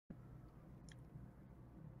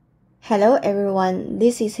Hello everyone,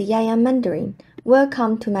 this is Yaya Mandarin.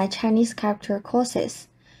 Welcome to my Chinese character courses.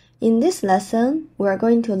 In this lesson, we are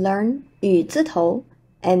going to learn 雨字头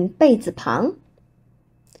and 贝字旁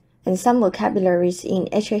and some vocabularies in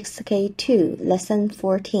HSK 2, lesson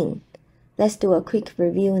 14. Let's do a quick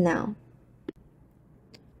review now.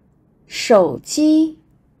 手机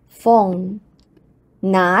phone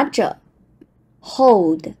拿着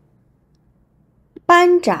hold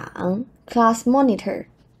班长 class monitor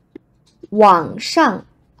网上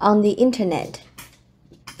on the internet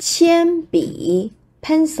铅笔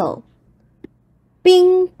pencil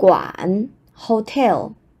宾馆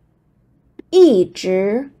hotel 一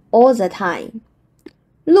直 all the time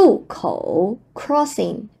路口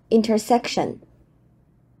crossing intersection.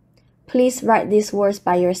 Please write these words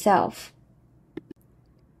by yourself.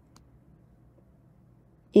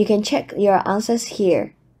 You can check your answers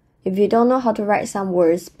here. If you don't know how to write some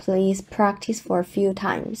words, please practice for a few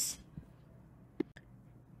times.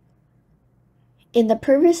 In the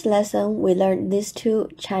previous lesson, we learned these two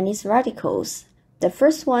Chinese radicals. The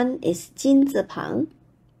first one is 金字旁.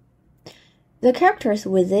 The characters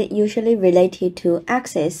with it usually related to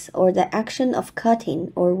axis or the action of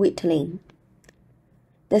cutting or whittling.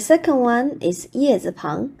 The second one is 叶字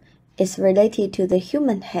旁. It's related to the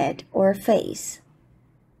human head or face.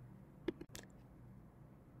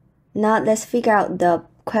 Now let's figure out the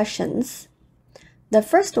questions. The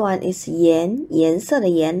first one is 颜, 颜色的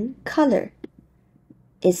颜, color.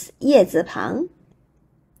 It's 叶字旁.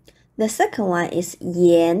 The second one is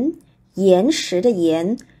岩, 岩石的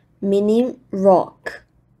岩, meaning rock,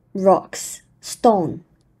 rocks, stone.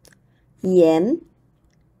 岩.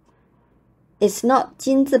 It's not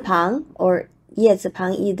金字旁 or 叶字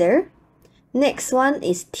旁 either. Next one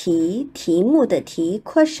is 题, 题目的题,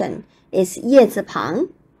 question. It's 叶字旁.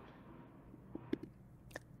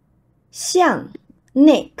 像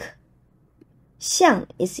neck. 像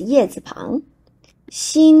is 叶字旁.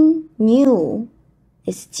 新 new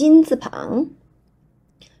is 金字旁。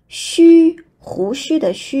须胡须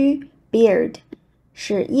的须 beard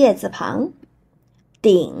是叶字旁。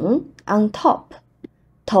顶 on top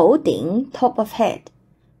头顶 top of head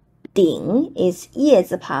顶 is 叶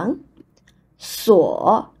字旁。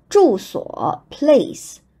所住所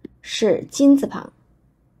place 是金字旁。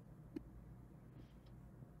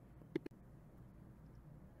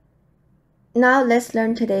Now let's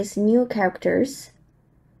learn today's new characters.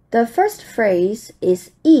 The first phrase is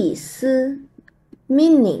意思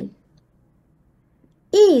meaning.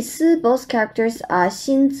 意思 both characters are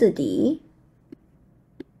心字底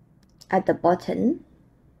at the bottom.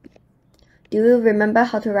 Do you remember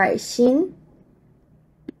how to write 心?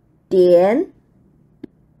 点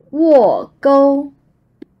握钩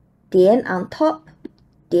点 on top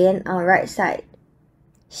点 on right side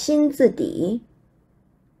心字底。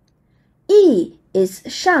意 is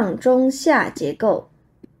上中下结构。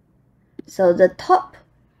So the top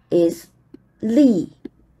is 立，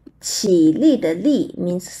起立的立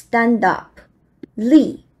means stand up,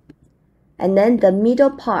 立。And then the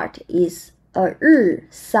middle part is a 日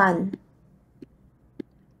sun.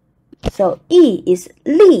 So 意 is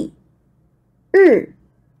立，日，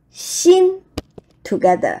心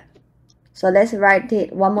together. So let's write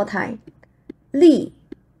it one more time. 立，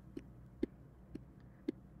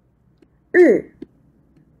日。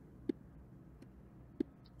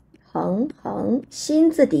横横心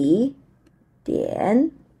字底点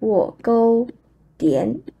握钩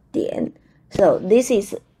点点 So this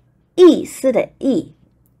is 意思的意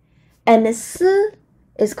And 思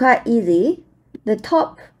is quite easy. The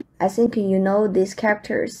top, I think you know these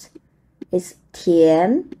characters, is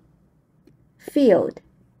田 field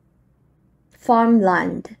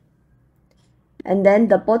farmland. And then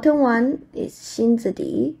the bottom one is 心字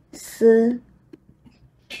底思。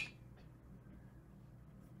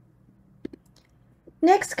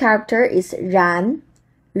Next character is 然，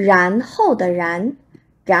然后的然，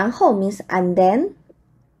然后 means and then.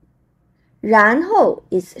 然后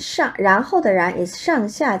is 上，然后的然 is 上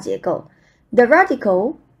下结构。The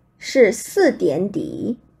radical 是四点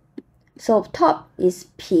底。So top is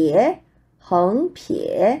撇，横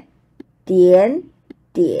撇，点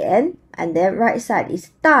点 and then right side is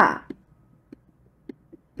大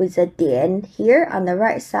with a 点 here on the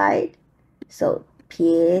right side. So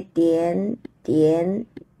撇点点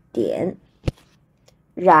点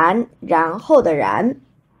然，然后的然。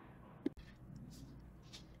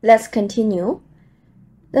Let's continue.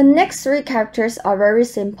 The next three characters are very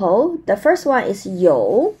simple. The first one is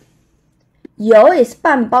有，有 is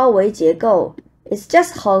半包围结构。It's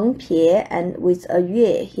just 横撇 and with a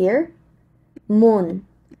月 here. Moon.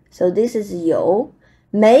 So this is 有。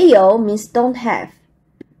没有 means don't have.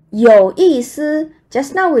 有意思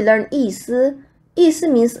just now we learned 意思 意思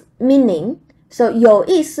means meaning. So 有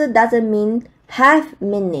意思 doesn't mean have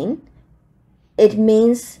meaning. It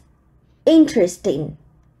means interesting.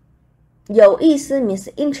 有意思 means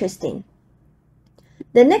interesting.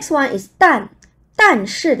 The next one is 但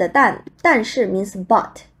是的但是 means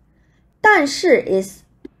but. 但是 is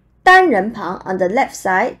单人旁 on the left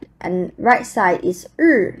side and right side is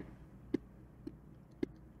日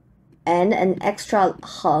and an extra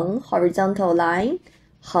横 horizontal line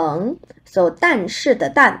横 so 但是的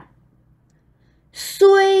但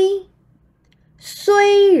虽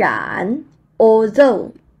然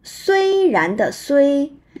although 虽然的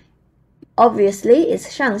虽 obviously is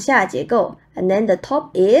上下结构 and then the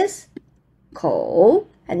top is 口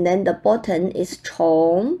and then the bottom is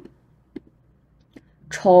虫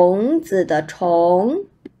子的虫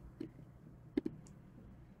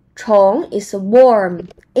is worm,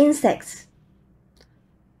 insects.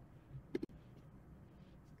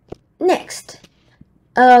 Next,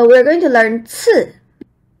 we're going to learn 次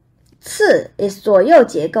is 左右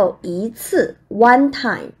结构一次 one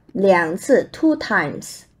time 两次 two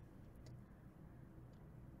times.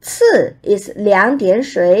 次 is 两点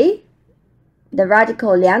水 the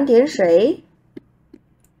radical 两点水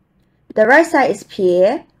The right side is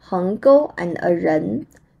撇横钩 and a 人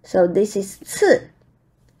so this is 次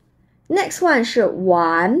Next one 是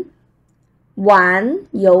玩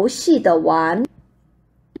游戏的玩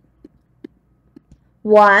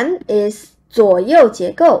玩 is 左右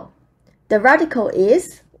结构 The radical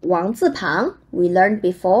is 王字旁 we learned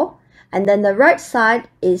before and then the right side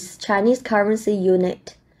is Chinese currency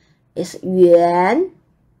unit is 元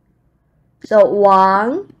so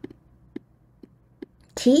王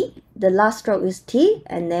T the last stroke is T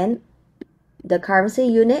and then the currency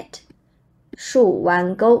unit 竖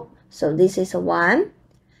弯钩 so this is a 1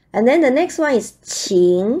 and then the next one is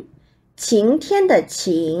晴天的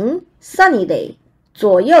晴 sunny day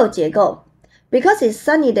左右结构 because it's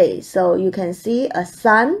sunny day so you can see a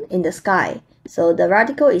sun in the sky so the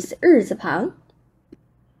radical is 日字旁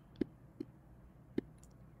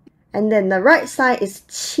and then the right side is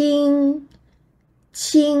青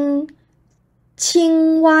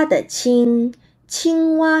蛙的青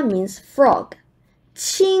means frog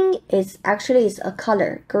青 is actually is a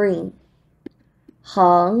color green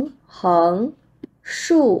横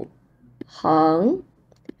竖横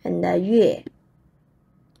and the 月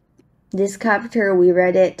this chapter we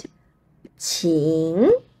read it 晴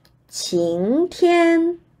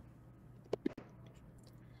天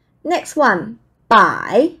next one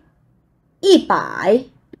百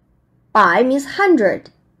means 100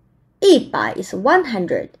 100 is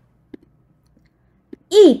 100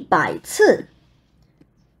 100次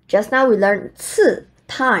just now we learned 次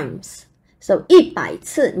times so 100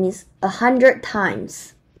次 means 100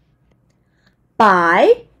 times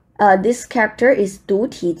百 this character is 独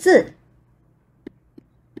体字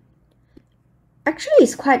actually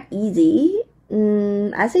it's quite easy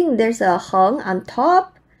I think there's a 横 on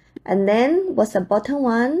top and then what's the bottom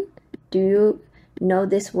one do you know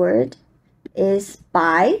this word is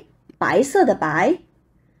白色的白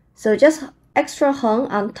so just extra 横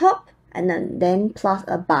on top and then plus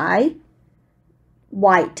a 白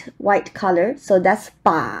white color so that's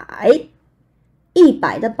百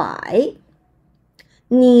100的百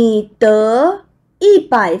你得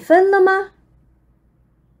100分了吗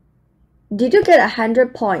Did you get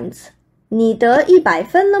 100 points 你得100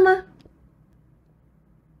分了吗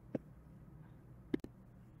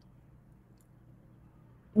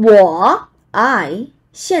我 I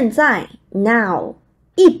现在 now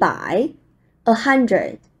 100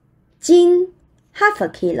 100 斤 half a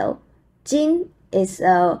kilo 斤 is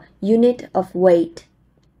a unit of weight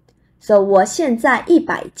so 我现在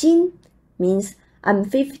100斤 means I'm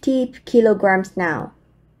 50 kilograms now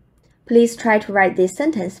please try to write this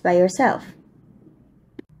sentence by yourself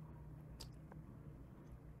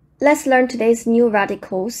let's learn today's new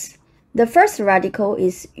radicals the first radical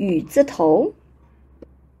is 雨字头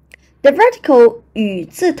The radical 雨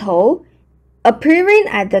字头 appearing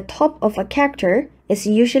at the top of a character is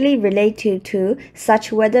usually related to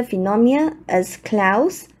such weather phenomena as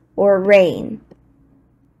clouds or rain.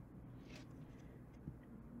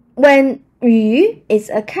 When 雨 is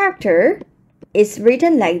a character, it's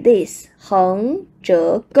written like this 横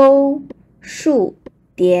折钩竖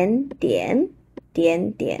点点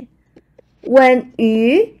点点 When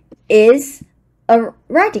雨 is a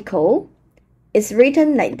radical, it's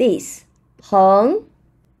written like this 横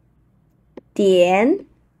点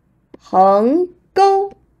横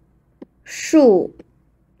钩竖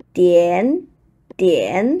点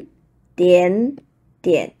点点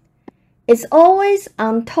点 is always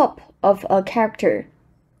on top of a character.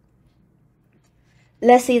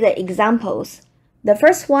 Let's see the examples. The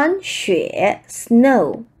first one, 雪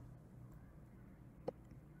snow.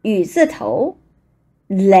 雨字头，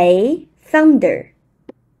雷 thunder.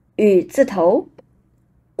 雨字头，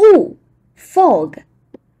雾 fog.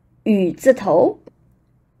 雨字头，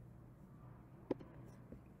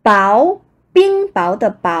薄冰雹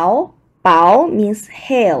的雹，雹 means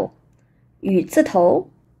hail. 雨字头，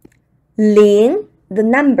零 the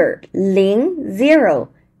number 零 zero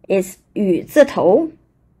is 雨字头。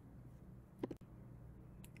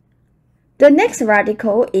The next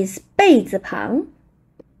radical is 贝字旁。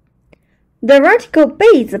The radical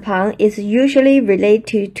贝字旁 is usually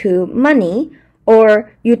related to money or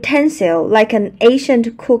utensil like an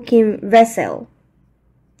ancient cooking vessel.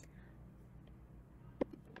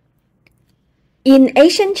 In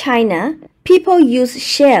ancient China, people use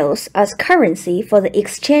shells as currency for the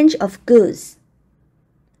exchange of goods.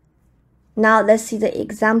 Now let's see the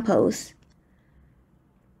examples.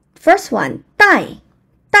 First one,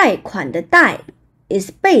 贷款的贷 is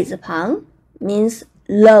贝字旁 means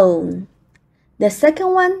loan. The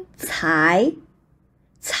second one,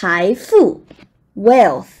 财富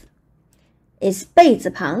wealth is 贝字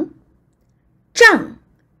旁。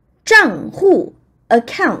账户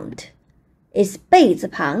account is 贝字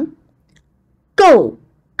旁。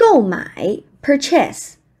购买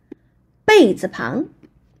purchase 贝字旁。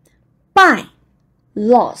败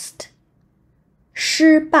lost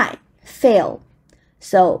失败 fail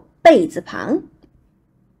so 贝字旁。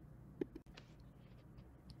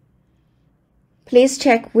Please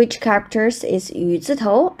check which characters is 雨字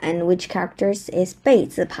头 and which characters is 贝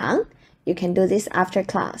字旁. You can do this after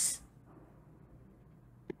class.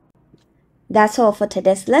 That's all for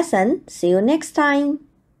today's lesson. See you next time.